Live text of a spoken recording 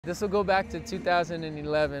This will go back to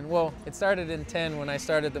 2011. Well, it started in 10 when I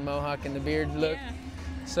started the mohawk and the beard look. Yeah.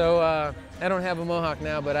 So I don't have a mohawk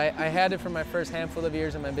now, but I had it for my first handful of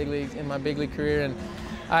years in my big league career, and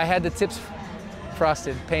I had the tips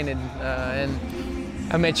frosted, painted, and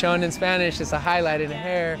a mechón in Spanish is a highlight in the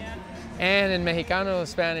hair, and in Mexicano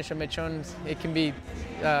Spanish, a mechón, it can be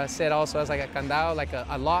said also as like a candado, like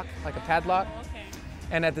a lock, like a padlock. Okay.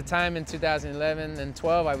 And at the time in 2011 and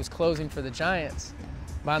 12, I was closing for the Giants.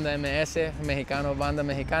 Banda MS, Mexicano, Banda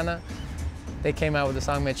Mexicana. They came out with the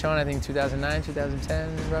song Mechón, I think 2009,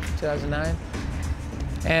 2010, roughly 2009.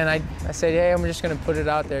 And I said, hey, I'm just gonna put it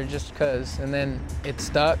out there just cause. And then it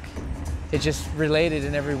stuck. It just related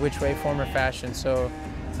in every which way, form, or fashion. So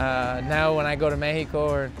now when I go to Mexico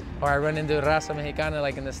or I run into Raza Mexicana,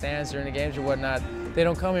 like in the stands during the games or whatnot, they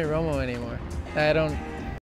don't call me Romo anymore. I don't